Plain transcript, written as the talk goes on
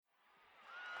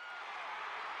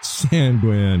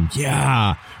Sanguine.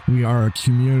 Yeah, we are a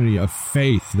community of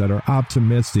faith that are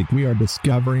optimistic. We are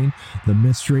discovering the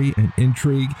mystery and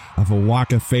intrigue of a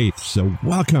walk of faith. So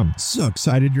welcome. So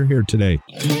excited you're here today.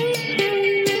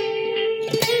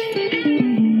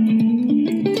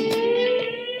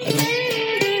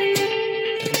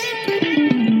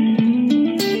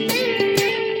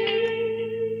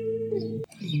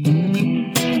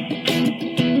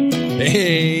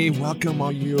 Hey, welcome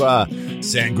all you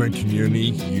Sanguine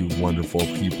community, you wonderful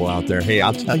people out there. Hey,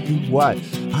 I'll tell you what,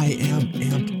 I am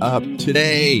amped up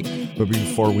today. But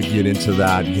before we get into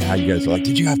that, yeah, you guys are like,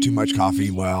 did you have too much coffee?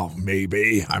 Well,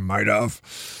 maybe I might have.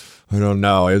 I don't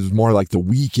know. It was more like the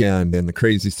weekend and the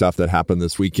crazy stuff that happened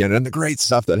this weekend and the great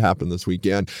stuff that happened this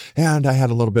weekend. And I had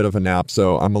a little bit of a nap,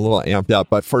 so I'm a little amped up.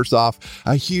 But first off,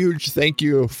 a huge thank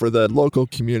you for the local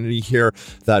community here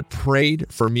that prayed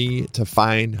for me to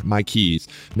find my keys.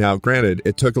 Now, granted,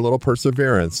 it took a little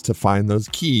perseverance to find those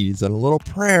keys and a little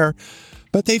prayer,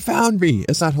 but they found me.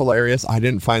 It's not hilarious. I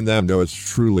didn't find them. No, it's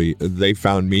truly, they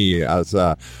found me as,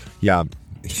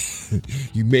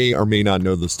 you may or may not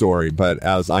know the story, but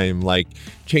as I am like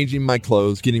changing my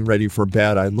clothes, getting ready for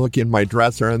bed, I look in my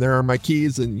dresser and there are my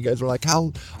keys. And you guys are like,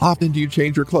 how often do you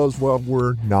change your clothes? Well,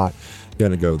 we're not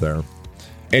going to go there.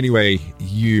 Anyway,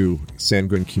 you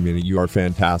Sanguine community, you are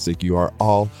fantastic. You are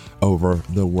all over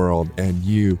the world and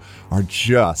you are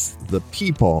just the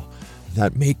people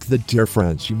that make the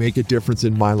difference. You make a difference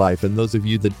in my life. And those of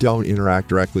you that don't interact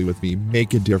directly with me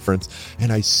make a difference.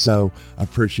 And I so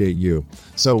appreciate you.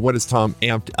 So what is Tom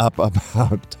amped up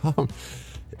about? Tom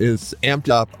is amped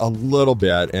up a little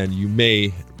bit. And you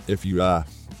may, if you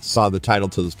saw the title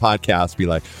to this podcast, be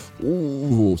like,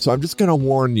 ooh. So I'm just going to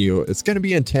warn you, it's going to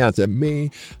be intense. It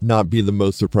may not be the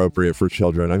most appropriate for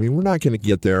children. I mean, we're not going to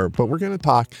get there, but we're going to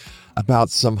talk about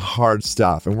some hard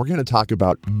stuff. And we're going to talk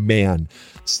about man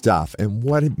stuff and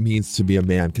what it means to be a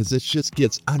man, because it just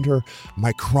gets under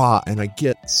my craw and I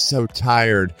get so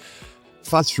tired,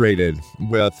 frustrated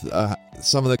with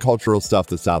some of the cultural stuff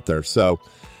that's out there. So,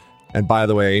 and by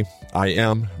the way, I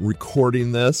am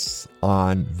recording this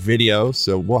on video,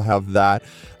 so we'll have that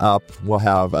up. We'll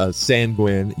have a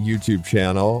Sanguine YouTube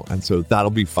channel, and so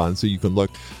that'll be fun. So you can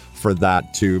look for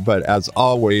that too. But as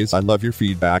always, I love your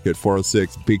feedback at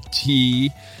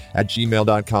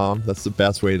 406bigt@gmail.com. That's the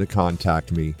best way to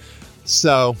contact me.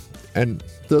 So, and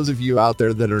those of you out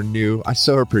there that are new, I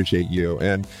so appreciate you.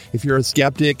 And if you're a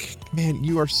skeptic, man,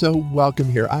 you are so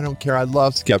welcome here. I don't care. I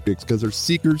love skeptics because they're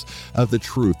seekers of the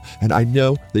truth. And I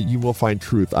know that you will find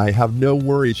truth. I have no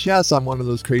worries. Yes, I'm one of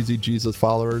those crazy Jesus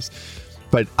followers.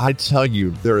 But I tell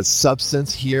you, there is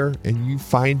substance here and you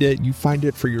find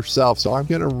it for yourself. So I'm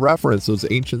going to reference those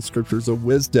ancient scriptures of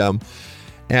wisdom,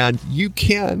 and you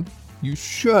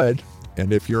should,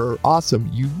 and if you're awesome,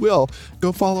 you will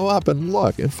go follow up and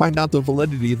look and find out the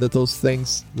validity that those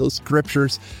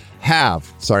scriptures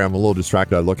have. Sorry, I'm a little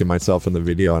distracted. I look at myself in the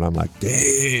video and I'm like,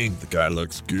 dang, the guy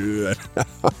looks good.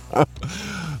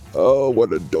 Oh,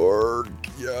 what a dork.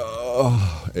 Yeah.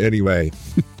 Anyway.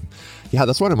 Yeah,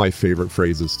 that's one of my favorite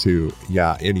phrases too.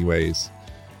 Yeah, anyways,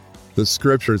 the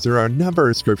scriptures, there are a number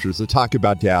of scriptures that talk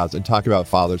about dads and talk about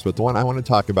fathers, but the one I want to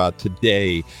talk about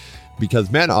today, because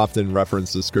men often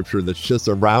reference the scripture that's just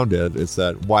around it, is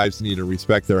that wives need to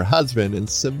respect their husband and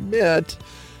submit.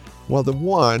 Well, the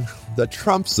one that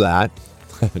trumps that,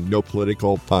 no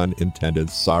political pun intended,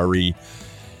 sorry,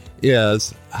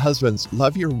 is husbands,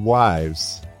 love your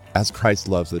wives as Christ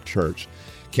loves the church.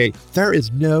 Okay, there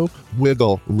is no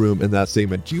wiggle room in that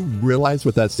statement. Do you realize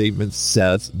what that statement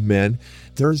says, men?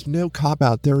 There is no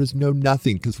cop-out. There is no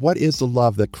nothing. Because what is the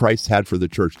love that Christ had for the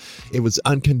church? It was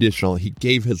unconditional. He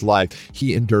gave his life.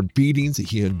 He endured beatings.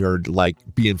 He endured like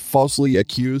being falsely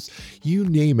accused. You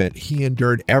name it. He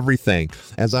endured everything.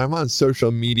 As I'm on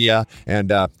social media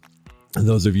and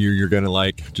those of you, you're going to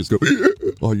like just go,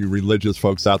 all you religious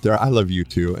folks out there, I love you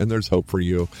too. And there's hope for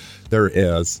you. There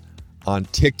is. On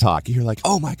TikTok, you're like,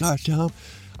 oh my gosh, Tom,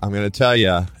 I'm going to tell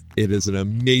you, it is an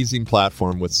amazing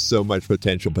platform with so much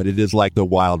potential, but it is like the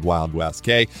wild, wild west,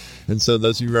 okay? And so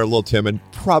those of you who are a little timid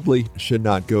probably should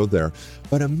not go there,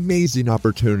 but amazing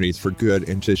opportunities for good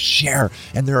and to share.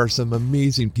 And there are some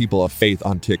amazing people of faith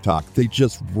on TikTok. They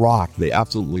just rock. They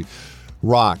absolutely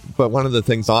rock. But one of the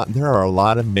things, there are a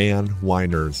lot of man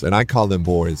whiners, and I call them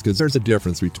boys because there's a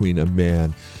difference between a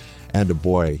man and a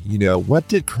boy. You know, what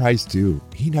did Christ do?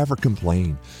 He never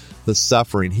complained. The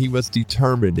suffering, he was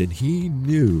determined, and he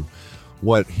knew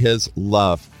what his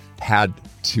love had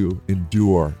to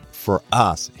endure for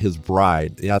us, his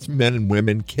bride. That's men and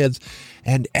women, kids,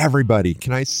 and everybody.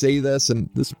 Can I say this? And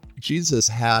this, Jesus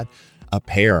had a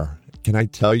pair. Can I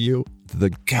tell you?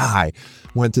 the guy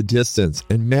went the distance.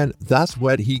 And men, that's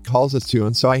what he calls us to.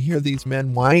 And so I hear these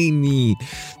men whiny.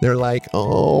 They're like,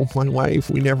 oh, my wife,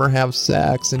 we never have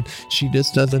sex. And she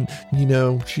just doesn't,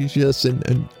 she's just,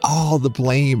 and all the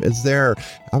blame is there.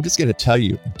 I'm just going to tell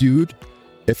you, dude,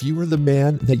 if you were the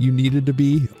man that you needed to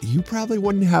be, you probably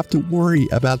wouldn't have to worry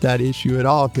about that issue at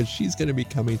all, because she's going to be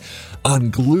coming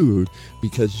unglued,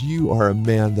 because you are a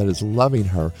man that is loving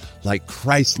her like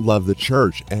Christ loved the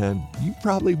church. And you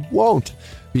probably won't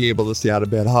be able to stay out of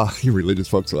bed. Oh, you religious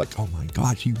folks are like, oh my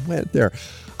gosh, he went there.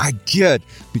 I get,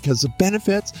 because the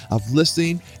benefits of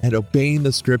listening and obeying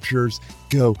the scriptures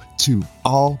go to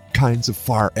all kinds of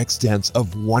far extents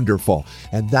of wonderful.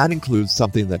 And that includes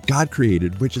something that God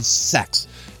created, which is sex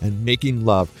and making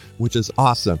love, which is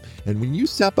awesome. And when you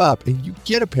step up and you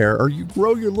get a pair, or you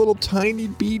grow your little tiny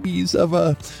BBs of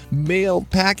a male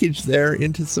package there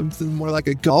into something more like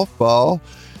a golf ball,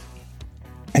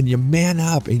 and you man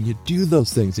up and you do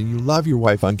those things and you love your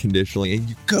wife unconditionally, and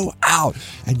you go out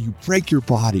and you break your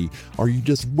body, or you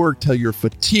just work till you're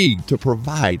fatigued to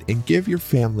provide and give your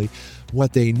family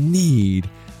what they need,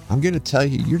 I'm going to tell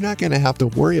you, you're not going to have to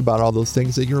worry about all those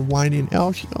things that you're whining.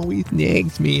 Oh, she always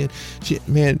nags me. And shit,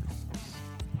 man,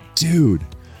 dude,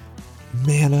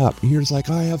 man up. You're just like,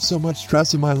 oh, I have so much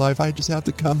stress in my life. I just have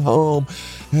to come home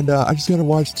and I just got to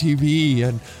watch TV.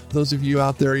 And those of you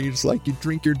out there, you just like, you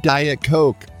drink your Diet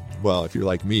Coke. Well, if you're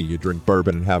like me, you drink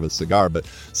bourbon and have a cigar, but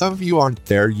some of you aren't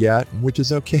there yet, which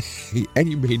is okay. And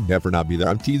you may never not be there.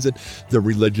 I'm teasing the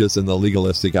religious and the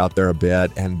legalistic out there a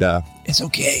bit, and it's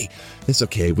okay. It's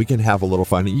okay. We can have a little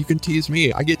fun. And you can tease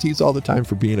me. I get teased all the time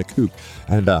for being a kook,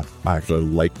 and I actually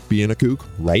like being a kook,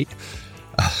 right?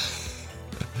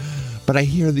 But I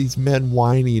hear these men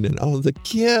whining and, oh, the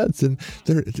kids. And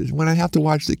when I have to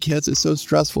watch the kids, it's so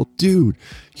stressful. Dude,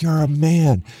 you're a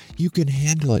man. You can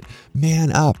handle it.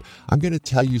 Man up. I'm going to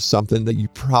tell you something that you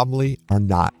probably are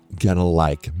not going to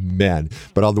like, men.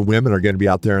 But all the women are going to be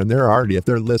out there, and they're already, if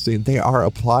they're listening, they are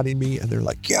applauding me. And they're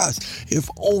like, yes, if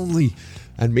only.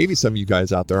 And maybe some of you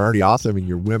guys out there are already awesome, and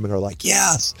your women are like,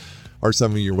 yes. Or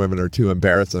some of your women are too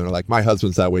embarrassed and they're like, my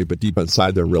husband's that way, but deep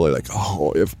inside they're really like,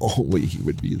 oh, if only he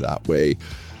would be that way.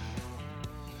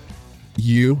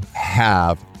 You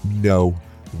have no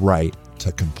right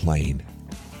to complain,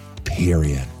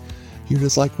 period. You're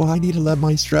just like, well, I need to let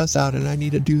my stress out and I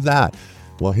need to do that.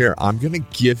 Well, here, I'm going to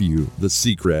give you the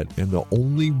secret and the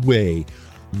only way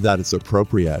that it's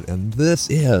appropriate. And this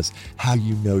is how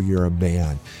you know you're a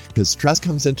man, because stress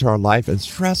comes into our life and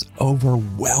stress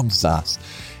overwhelms us.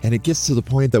 And it gets to the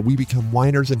point that we become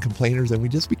whiners and complainers and we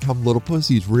just become little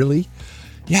pussies. Really?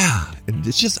 Yeah. And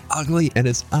it's just ugly and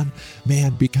it's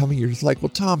man becoming. You're just like, well,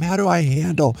 Tom, how do I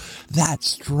handle that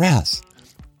stress?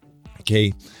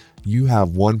 Okay. You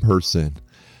have one person,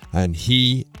 and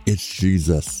he is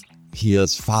Jesus. He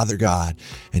is Father God,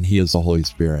 and he is the Holy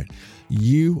Spirit.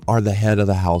 You are the head of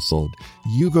the household.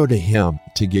 You go to him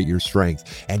to get your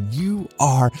strength, and you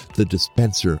are the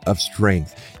dispenser of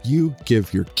strength. You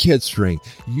give your kids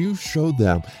strength. You show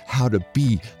them how to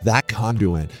be that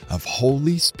conduit of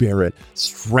Holy Spirit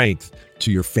strength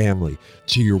to your family,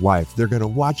 to your wife. They're going to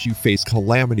watch you face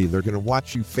calamity. They're going to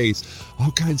watch you face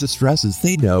all kinds of stresses.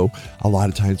 They know a lot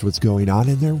of times what's going on,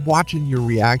 and they're watching your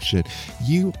reaction.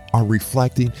 You are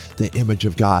reflecting the image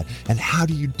of God. And how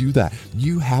do you do that?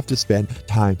 You have to spend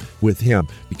time with him,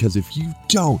 because if you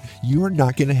don't, you are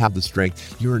not going to have the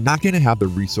strength. You are not going to have the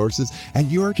resources,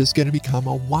 and you are just going to become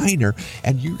a whiner,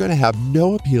 and you're going to have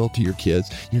no appeal to your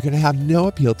kids. You're going to have no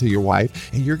appeal to your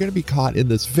wife, and you're going to be caught in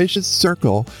this vicious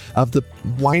circle of the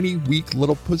whiny, weak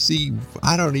little pussy.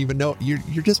 I don't even know.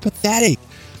 You're just pathetic,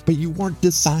 but you weren't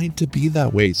designed to be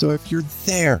that way. So if you're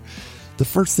there, the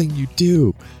first thing you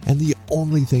do, and the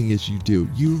only thing is you do,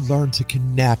 you learn to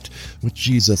connect with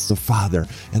Jesus, the Father,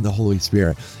 and the Holy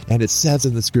Spirit. And it says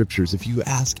in the scriptures, if you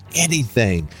ask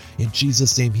anything in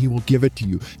Jesus' name, he will give it to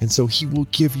you. And so he will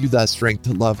give you that strength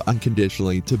to love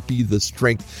unconditionally, to be the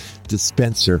strength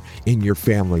dispenser in your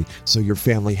family, so your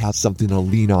family has something to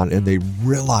lean on and they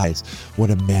realize what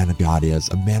a man of God is.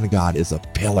 A man of God is a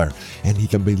pillar, and he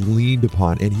can be leaned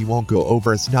upon, and he won't go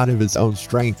over. It's not of his own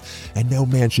strength, and no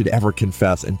man should ever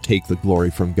confess and take the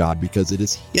glory from God, because it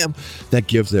is him that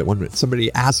gives it. When somebody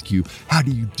asks you, how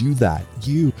do you do that?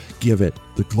 You give it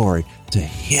the glory to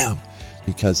him,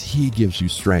 because he gives you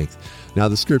strength. Now,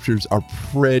 the scriptures are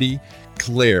pretty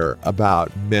clear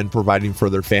about men providing for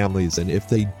their families, and if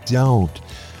they don't,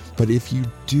 but if you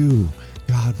do,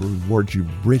 God will reward you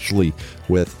richly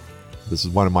with, this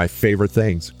is one of my favorite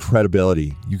things,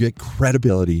 credibility. You get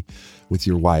credibility with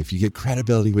your wife. You get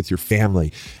credibility with your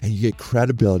family, and you get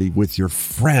credibility with your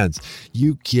friends.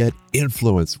 You get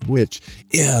influence, which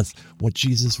is what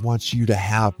Jesus wants you to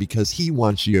have, because he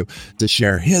wants you to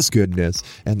share his goodness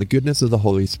and the goodness of the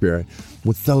Holy Spirit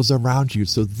with those around you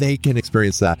so they can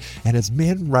experience that. And as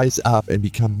men rise up and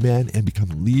become men and become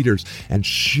leaders and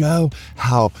show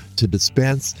how to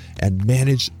dispense and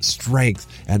manage strength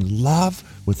and love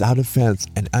without offense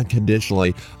and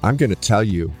unconditionally, I'm going to tell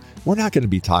you, we're not going to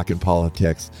be talking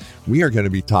politics. We are going to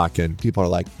be talking, people are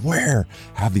like, where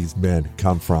have these men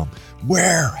come from?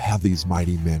 Where have these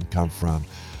mighty men come from?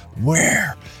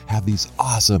 Where have these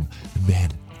awesome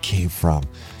men came from?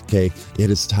 Okay, it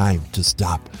is time to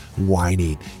stop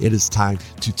whining. It is time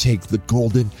to take the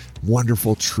golden,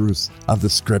 wonderful truths of the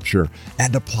scripture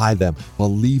and apply them,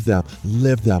 believe them,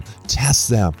 live them, test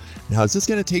them. Now, is this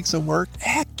going to take some work?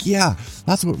 Heck yeah.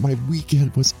 That's what my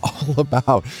weekend was all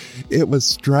about. It was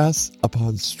stress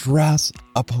upon stress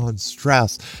upon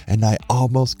stress. And I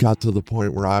almost got to the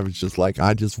point where I was just like,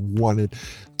 I just wanted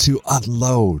to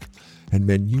unload. And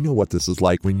man, you know what this is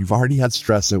like when you've already had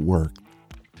stress at work.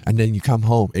 And then you come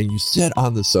home and you sit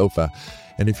on the sofa.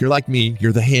 And if you're like me,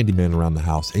 you're the handyman around the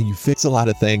house and you fix a lot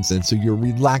of things. And so you're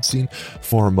relaxing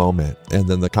for a moment. And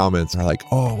then the comments are like,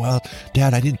 oh, well,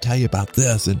 Dad, I didn't tell you about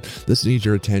this. And this needs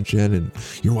your attention. And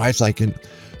your wife's like,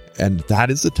 and that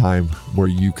is the time where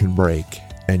you can break.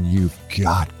 And you've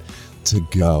got to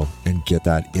go and get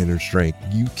that inner strength.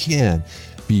 You can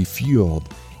be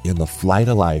fueled in the flight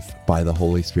of life by the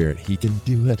Holy Spirit. He can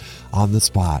do it on the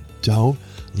spot. Don't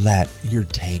let your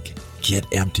tank get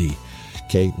empty.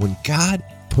 Okay, when God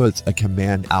puts a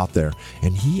command out there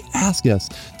and he asks us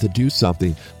to do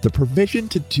something, the provision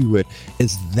to do it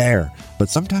is there. But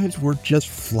sometimes we're just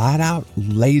flat out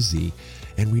lazy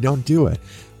and we don't do it.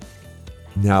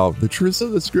 Now, the truths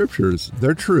of the scriptures,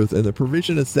 they're truth and the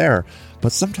provision is there,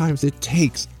 but sometimes it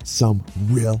takes some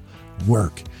real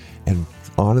work. And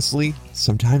honestly,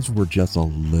 sometimes we're just a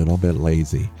little bit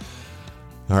lazy.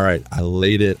 All right, I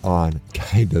laid it on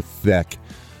kind of thick,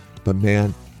 but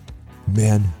man,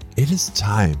 it is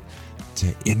time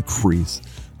to increase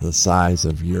the size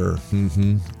of your,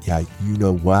 yeah, you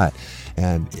know what.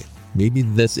 And maybe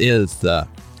this is the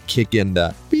kick in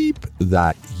the beep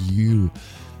that you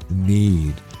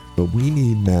need. But we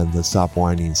need men to stop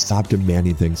whining, stop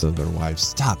demanding things of their wives,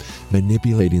 stop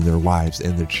manipulating their wives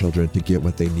and their children to get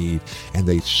what they need. And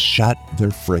they shut their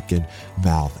frickin'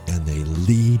 mouth and they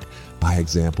lead by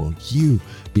example. You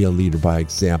be a leader by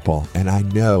example. And I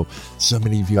know so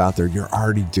many of you out there, you're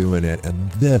already doing it.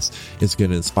 And this is going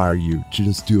to inspire you to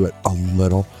just do it a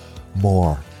little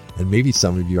more. And maybe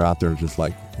some of you out there are just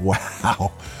like,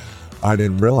 wow, I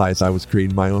didn't realize I was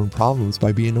creating my own problems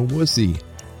by being a wussy.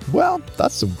 Well,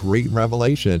 that's some great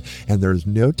revelation. And there's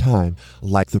no time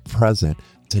like the present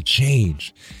to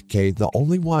change. Okay. The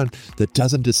only one that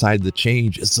doesn't decide to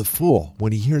change is the fool.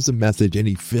 When he hears a message and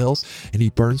he feels and he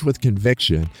burns with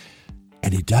conviction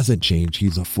and he doesn't change,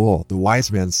 he's a fool. The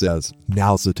wise man says,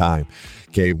 now's the time.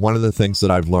 Okay. One of the things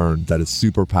that I've learned that is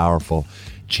super powerful,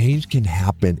 change can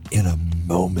happen in a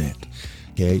moment.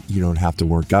 Okay, you don't have to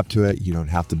work up to it. You don't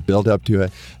have to build up to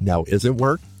it. Now, is it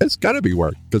work? It's got to be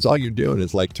work, because all you're doing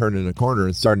is like turning a corner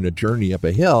and starting a journey up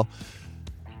a hill.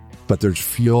 But there's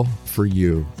fuel for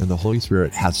you, and the Holy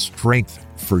Spirit has strength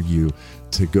for you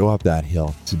to go up that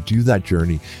hill, to do that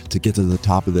journey, to get to the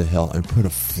top of the hill and put a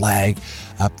flag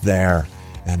up there.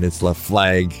 And it's the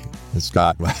flag. It's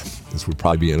got, well, this would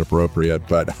probably be inappropriate,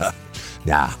 but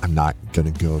nah, I'm not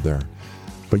going to go there.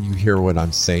 But you hear what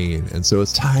I'm saying. And so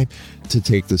it's time to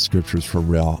take the scriptures for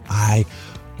real. I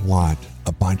want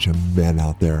a bunch of men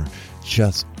out there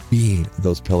just being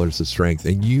those pillars of strength.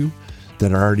 And you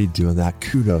that are already doing that,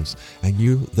 kudos. And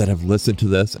you that have listened to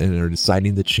this and are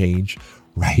deciding to change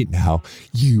right now,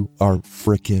 you are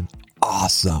freaking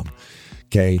awesome.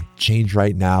 Okay. Change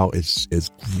right now is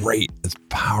great. It's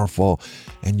powerful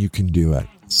and you can do it.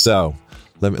 So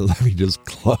let me just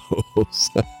close.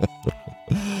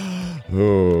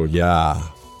 Oh, yeah.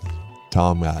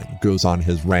 Tom goes on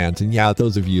his rant. And yeah,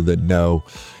 those of you that know,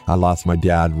 I lost my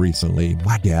dad recently.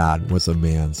 My dad was a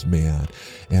man's man.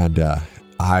 And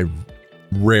I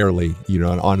rarely,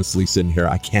 and honestly sitting here,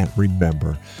 I can't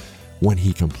remember when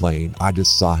he complained. I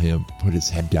just saw him put his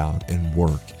head down and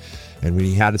work. And when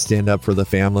he had to stand up for the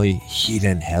family, he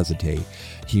didn't hesitate.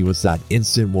 He was that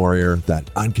instant warrior, that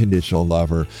unconditional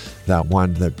lover, that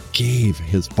one that gave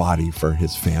his body for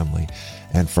his family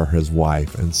and for his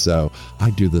wife. And so I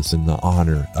do this in the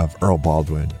honor of Earl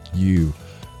Baldwin. You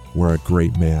were a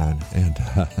great man. And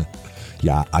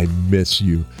yeah, I miss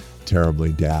you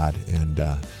terribly, Dad. And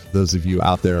those of you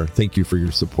out there, thank you for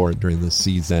your support during this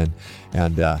season.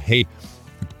 And hey,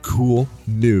 cool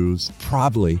news.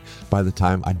 Probably by the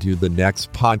time I do the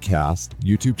next podcast,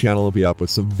 YouTube channel will be up with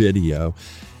some video.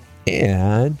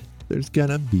 And there's going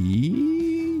to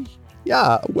be,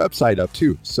 a website up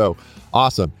too. So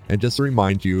awesome. And just to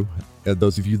remind you,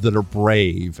 those of you that are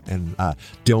brave and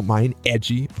don't mind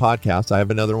edgy podcasts, I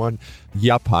have another one,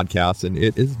 podcast, and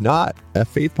it is not a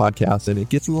faith podcast, and it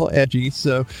gets a little edgy.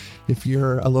 So if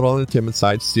you're a little on the timid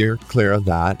side, steer clear of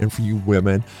that. And for you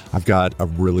women, I've got a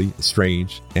really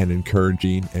strange and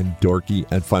encouraging and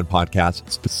dorky and fun podcast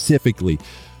specifically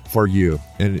for you.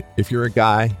 And if you're a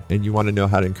guy and you want to know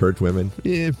how to encourage women,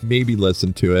 maybe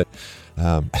listen to it.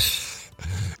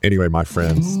 Anyway, my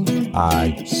friends,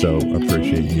 I so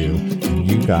appreciate you. And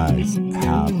you guys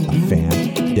have a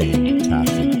fantastic day.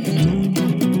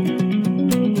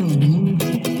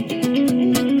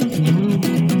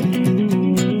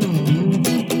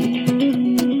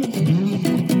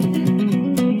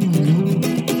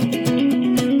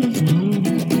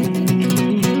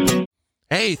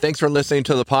 Hey, thanks for listening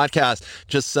to the podcast.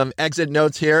 Just some exit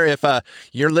notes here. If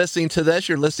you're listening to this,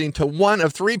 you're listening to one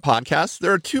of 3 podcasts.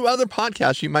 There are 2 other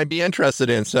podcasts you might be interested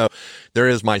in. So there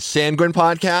is my Sanguine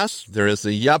podcast, there is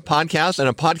the Yup podcast, and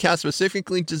a podcast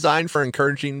specifically designed for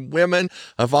encouraging women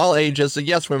of all ages, the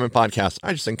Yes Women podcast.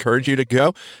 I just encourage you to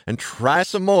go and try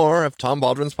some more of Tom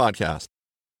Baldwin's podcast.